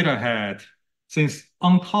formula beta hat, since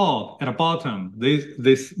on top and the bottom, they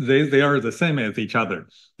are the same as each other,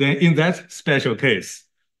 then in that special case,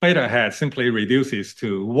 beta hat simply reduces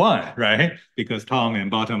to 1, right? Because top and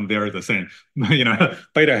bottom, they are the same.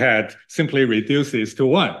 Beta hat simply reduces to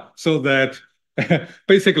 1. So that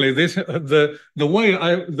basically the way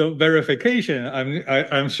the verification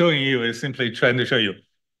I'm showing you is simply trying to show you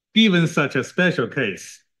given such a special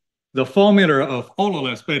case, the formula of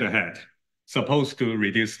OLS beta hat supposed to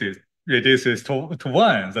reduces to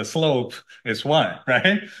 1. The slope is 1,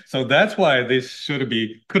 right? So that's why this could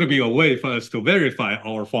be a way for us to verify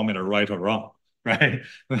our formula right or wrong, right?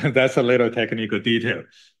 That's a little technical detail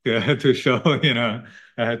to show,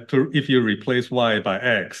 if you replace y by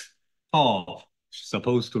x, top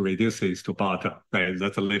supposed to reduces to bottom, right?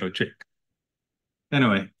 That's a little trick.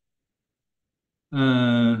 Anyway,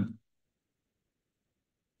 let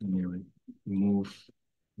me remove.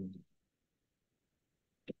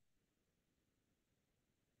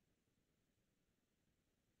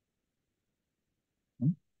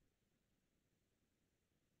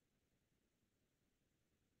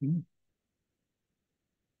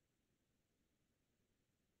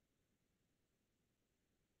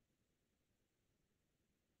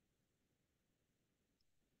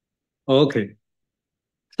 Okay.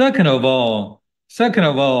 Second of all,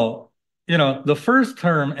 the first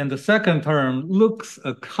term and the second term looks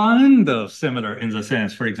kind of similar in the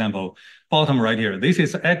sense, for example, bottom right here, this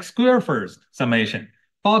is x squared first summation.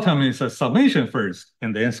 Bottom is a summation first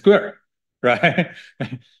and then square, right?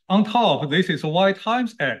 On top, this is y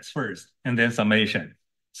times x first and then summation.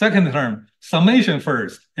 Second term, summation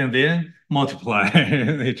first and then multiply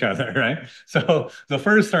each other, right? So the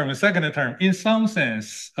first term and second term, in some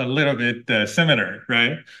sense, a little bit similar,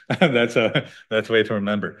 right? That's way to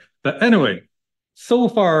remember. But anyway, so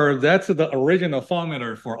far that's the original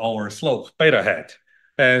formula for our slope beta hat.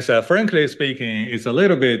 And frankly speaking, it's a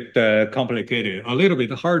little bit complicated, a little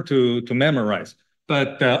bit hard to memorize.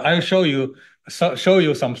 But I'll show you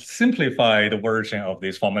some simplified version of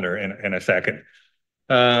this formula in a second.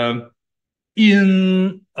 For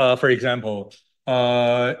example,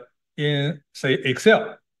 in say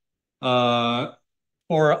Excel,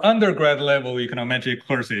 for undergrad level econometric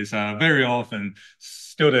courses, very often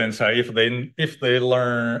students, if they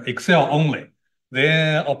learn Excel only,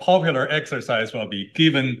 then a popular exercise will be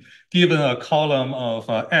given a column of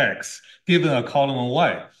X, given a column of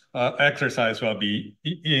Y. Exercise will be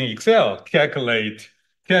in Excel, calculate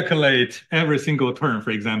every single term, for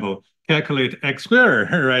example, calculate x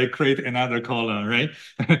squared, right? Create another column, right?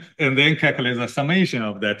 And then calculate the summation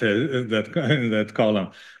of that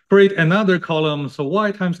column. Create another column, so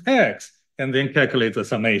y times x, and then calculate the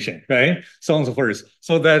summation, right? So on so forth.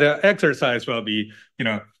 So that exercise will be,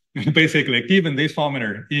 basically given this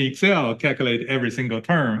formula in Excel, calculate every single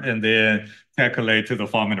term, and then calculate the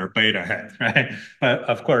formula beta hat, right? But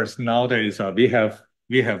of course, nowadays we have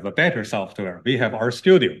a better software. We have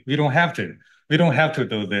RStudio. We don't have to. We don't have to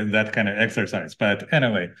do that kind of exercise. But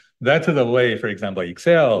anyway, that's the way, for example,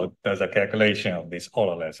 Excel does a calculation of this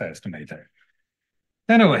OLS estimator.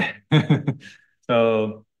 Anyway,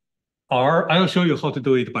 so I'll show you how to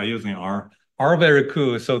do it by using R. R very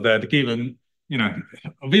cool so that given,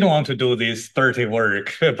 we don't want to do this dirty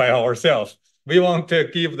work by ourselves. We want to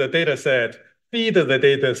give the data set, feed the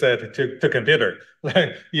data set to computer.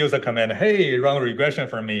 Like use a command, hey, run regression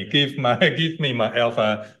for me. Give me my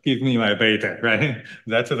alpha, give me my beta, right?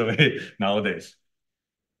 That's the way nowadays.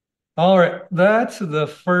 All right, that's the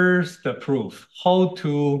first proof, how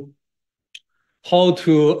to how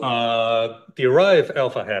to derive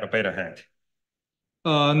alpha hat, beta hat.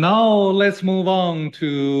 Now let's move on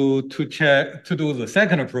to do the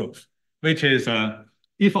second proof, which is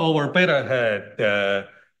if our beta hat,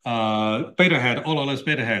 all or less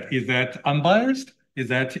beta hat, is that unbiased? Is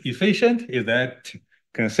that efficient? Is that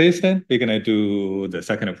consistent? We're gonna do the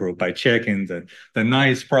second proof by checking the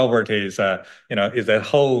nice properties. Is that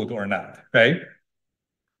hold or not, right?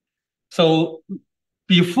 So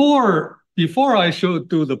before I should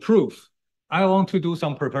do the proof, I want to do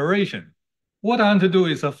some preparation. What I want to do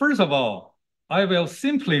is, first of all, I will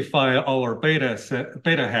simplify our beta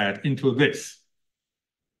hat into this.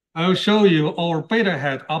 I'll show you our beta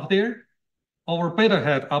hat up there. Our beta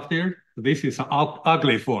hat up there, this is an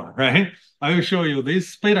ugly form, right? I will show you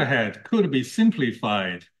this beta hat could be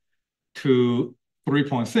simplified to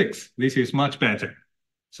 3.6. This is much better.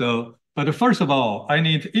 So, but first of all, I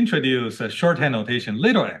need to introduce a shorthand notation,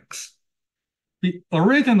 little x.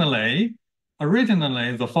 Originally,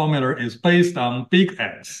 the formula is based on big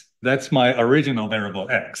X. That's my original variable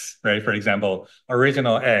X, right? For example,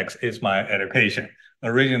 original X is my education.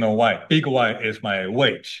 Original Y, big Y is my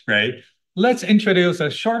wage, right? Let's introduce a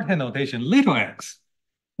shorthand notation, little x.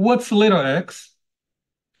 What's little x?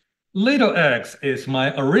 Little x is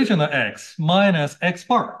my original x minus x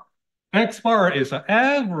bar. X bar is an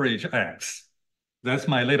average x. That's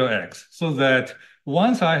my little x. So that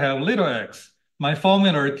once I have little x, my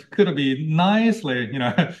formula could be nicely,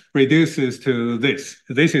 reduces to this.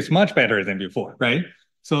 This is much better than before, right?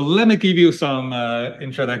 So let me give you some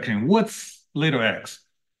introduction. What's little x?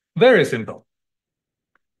 Very simple.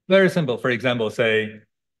 Very simple. For example, say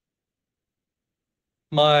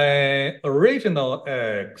my original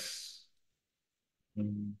x.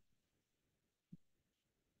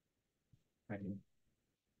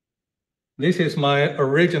 This is my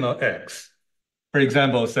original x. For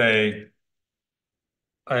example, say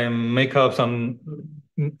I make up some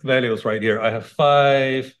values right here. I have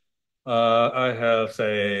 5, I have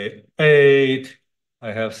say 8,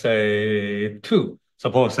 I have say 2.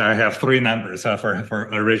 Suppose I have 3 numbers for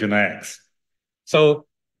original x. So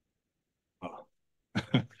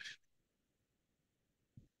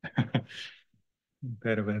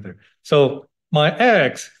better. So my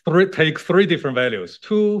x takes 3 different values,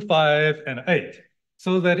 2, 5, and 8.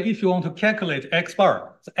 So that if you want to calculate x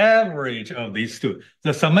bar, the average of these two,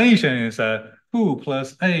 the summation is 2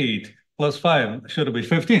 plus 8 plus 5 should be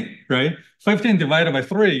 15, right? 15 divided by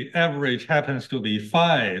 3, average happens to be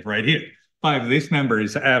 5 right here. 5, this number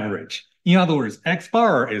is average. In other words, x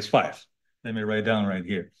bar is 5. Let me write down right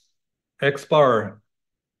here. X bar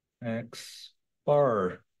is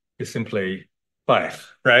simply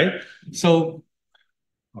 5, right? So,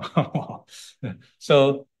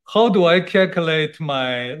 so how do I calculate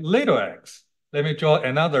my little x? Let me draw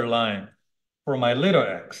another line for my little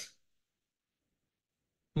x.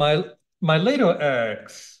 My little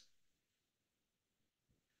x,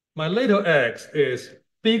 is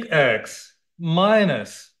big X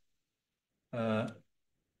minus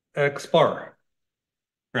x bar,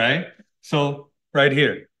 right? So right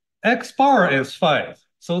here, x bar is 5.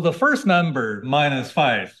 So the first number minus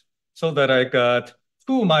 5, so that I got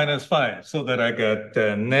 2 minus 5, so that I got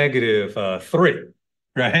negative 3,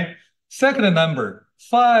 right? Second number,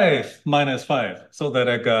 5 minus 5, so that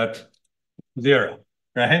I got 0,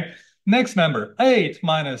 right? Next number, 8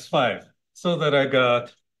 minus 5, so that I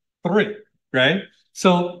got 3, right?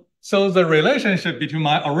 So the relationship between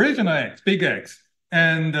my original x, big X,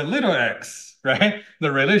 and the little x, right?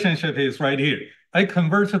 The relationship is right here. I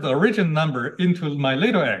converted the original number into my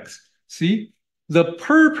little x. See, the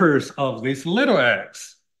purpose of this little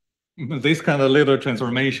x, this kind of little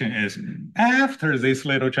transformation is after this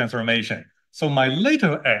little transformation. So my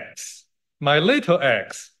little x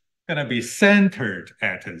gonna be centered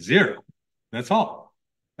at 0. That's all.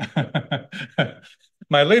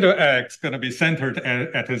 My little x gonna be centered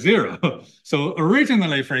at 0. So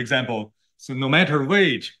originally, for example, so no matter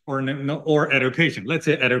wage or education, let's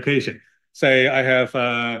say education. Say I have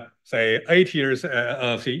say 8 years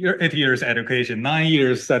of 8 years education, 9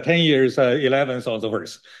 years, 10 years, 11, so on so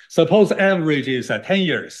forth. Suppose average is 10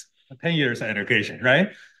 years, 10 years education,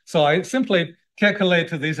 right? So I simply calculate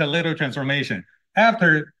this little transformation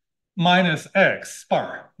after minus x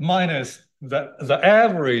bar minus the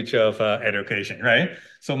average of education, right?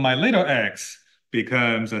 So my little x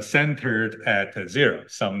becomes centered at 0,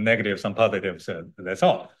 some negative, some positive, so that's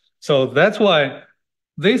all. So that's why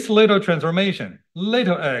this little transformation,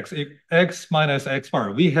 little x minus x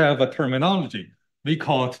bar, we have a terminology. We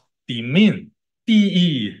call it demean,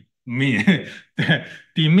 D-E, mean.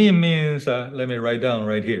 Demean means, let me write down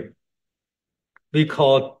right here. We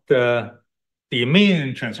call it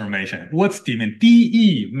demean transformation. What's demean?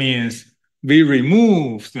 DE means we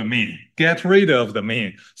remove the mean, get rid of the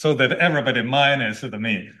mean, so that everybody minus the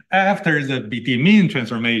mean. After the demean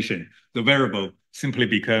transformation, the variable simply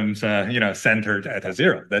becomes centered at a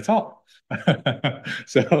 0. That's all.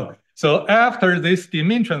 So after this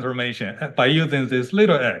demean transformation, by using this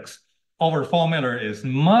little x, our formula is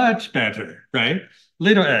much better, right?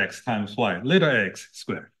 Little x times y, little x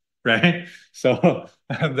squared, right? So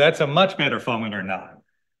that's a much better formula now,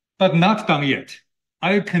 but not done yet.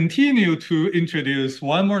 I continue to introduce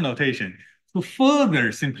one more notation to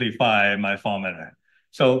further simplify my formula.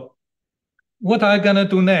 So what I'm gonna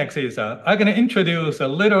do next is I'm gonna introduce a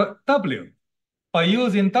little w. By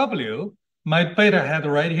using w, my beta hat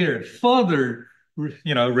right here further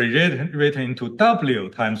rewritten into w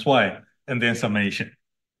times y and then summation.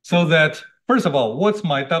 So that, first of all, what's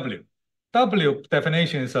my w? W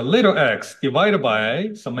definition is a little x divided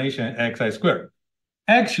by summation xi squared.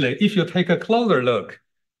 Actually, if you take a closer look,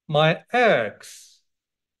 my x,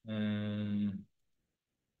 my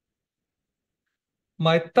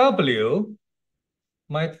w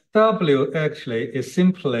actually is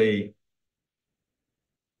simply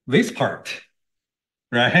this part,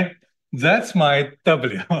 right? That's my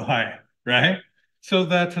wi, right? So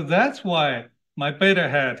that's why my beta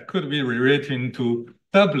hat could be rewritten to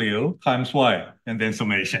w times y and then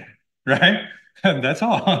summation, right? And that's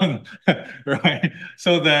all, right?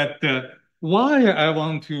 So that why I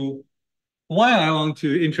want to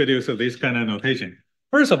introduce this kind of notation.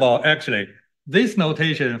 First of all, actually, this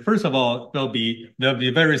notation, first of all, will be useful,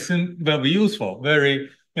 will be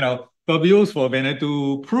useful when I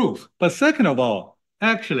do proof. But second of all,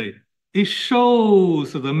 actually, it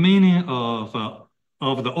shows the meaning of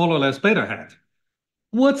the all or less beta hat.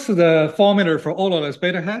 What's the formula for all or less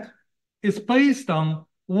beta hat? It's based on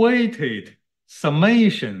weighted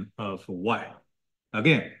summation of y.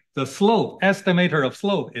 Again, the slope, estimator of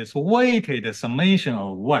slope is weighted summation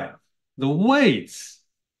of y. The weights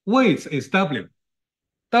is w.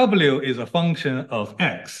 W is a function of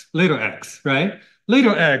x, little x, right?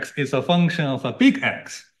 Little x is a function of a big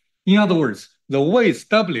X. In other words, the weights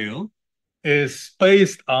w is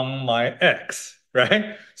based on my x,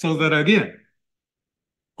 right? So that again,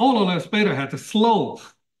 all or less beta hat slope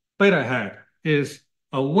beta hat is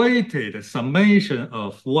a weighted summation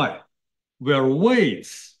of y, where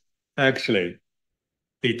weights actually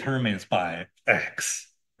determines by x,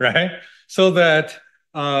 right? So that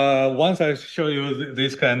once I show you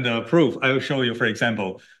this kind of proof, I will show you, for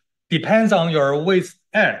example, depends on your weight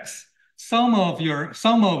x. Some of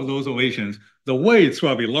those equations, the weights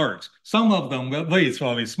will be large. Some of them weights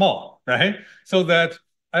will be small, right? So that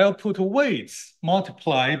I'll put weights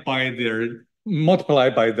multiplied by their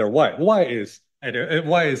y. Y is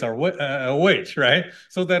our weight, right?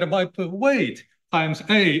 So that if I put weight times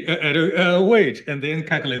weight and then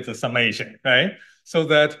calculate the summation, right? So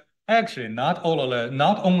that actually not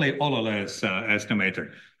only all or less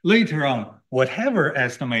estimator. Later on, whatever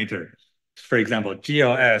estimator, for example,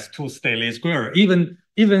 GLS two-state least square, even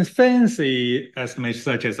fancy estimates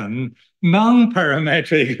such as a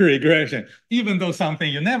non-parametric regression, even though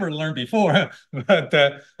something you never learned before,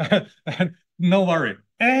 but no worry.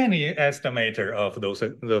 Any estimator of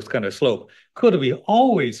those kind of slope could be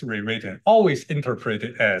always rewritten, always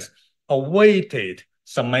interpreted as a weighted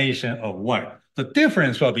summation of y. The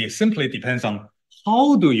difference will be simply depends on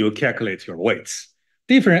how do you calculate your weights.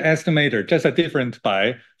 Different estimator, just a different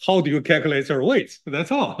by how do you calculate your weights.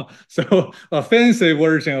 That's all. So a fancy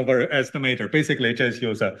version of our estimator basically just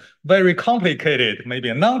use a very complicated, maybe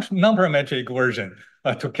a non-parametric version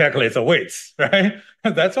to calculate the weights, right?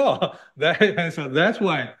 That's all. So that's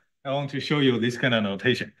why I want to show you this kind of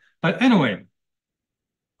notation. But anyway,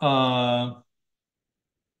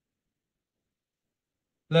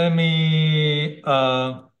 let me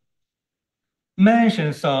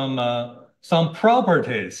mention some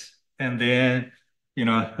properties, and then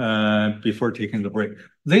before taking the break,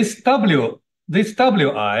 this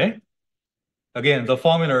wi, again, the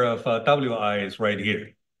formula of wi is right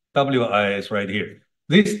here. Wi is right here.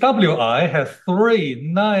 This wi has three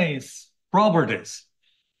nice properties.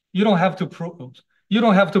 You don't have to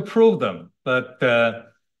prove them, but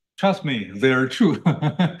trust me, they're true.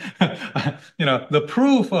 The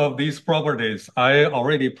proof of these properties I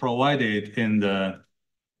already provided in the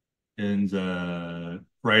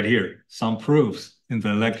right here. Some proofs in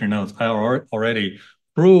the lecture notes. I already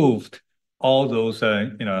proved all those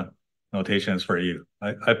notations for you.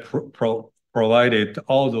 I provided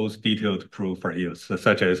all those detailed proof for you,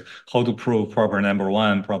 such as how to prove proper number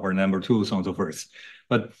one, proper number two, so on and so forth.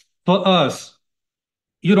 But for us,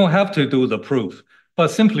 you don't have to do the proof, but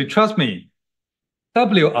simply trust me.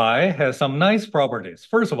 Wi has some nice properties.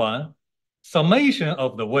 First one, summation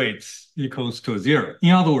of the weights equals to 0.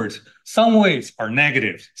 In other words, some weights are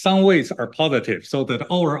negative, some weights are positive, so that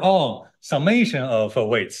overall summation of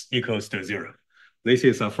weights equals to 0. This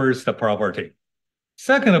is the first property.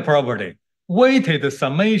 Second property, weighted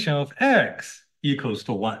summation of x equals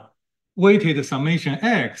to 1. Weighted summation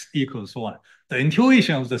x equals 1. The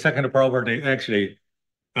intuition of the second property actually,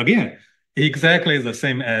 again, exactly the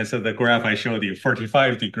same as the graph I showed you,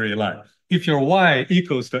 45-degree line. If your y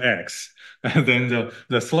equals to x, then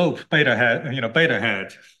the slope beta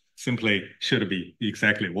hat simply should be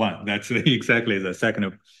exactly 1. That's exactly the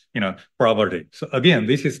second property. So again,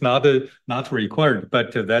 this is not required,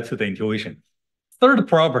 but that's the intuition. Third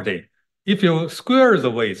property, if you square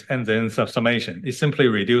the weights and then summation, it's simply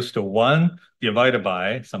reduced to 1 divided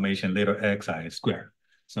by summation little xi squared.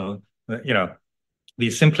 So, we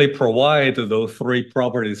simply provide those three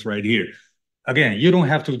properties right here. Again, you don't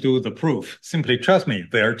have to do the proof. Simply trust me,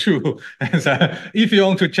 they are true. So if you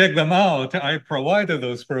want to check them out, I provided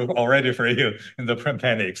those proof already for you in the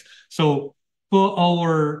appendix. So for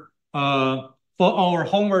our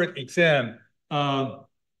homework exam,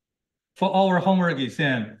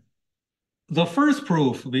 the first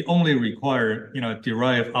proof we only require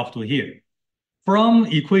derive up to here. From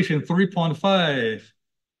equation 3.5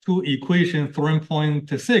 to equation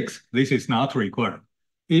 3.6, this is not required.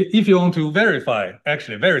 If you want to verify,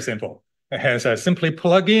 actually very simple. It has simply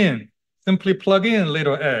plug in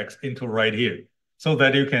little x into right here, so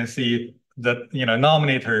that you can see the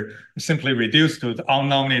nominator simply reduced to the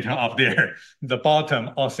denominator up there. The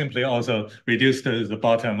bottom or simply also reduced to the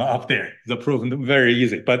bottom up there. The proof very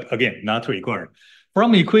easy, but again, not required.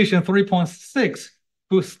 From equation 3.6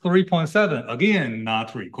 to 3.7, again,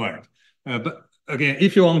 not required. But again,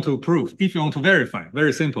 if you want to prove, if you want to verify,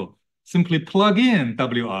 very simple. Simply plug in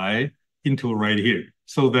Wi into right here.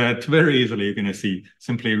 So that very easily you're going to see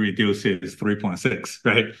simply reduces 3.6,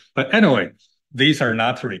 right? But anyway, these are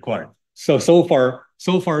not required. So far,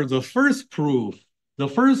 the first proof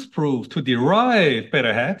to derive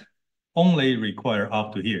beta hat only require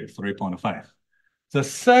up to here, 3.5. The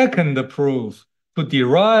second proof to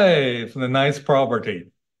derive the nice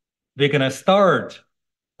property, we're going to start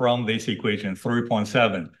from this equation,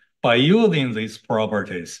 3.7, by using these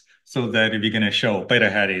properties so that we're going to show beta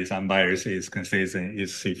hat is unbiased, is consistent,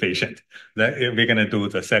 is efficient. That we're going to do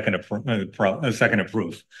the second proof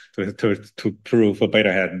to prove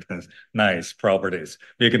beta hat has nice properties.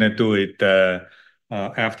 We're going to do it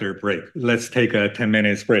after break. Let's take a 10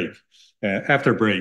 minutes break. After break,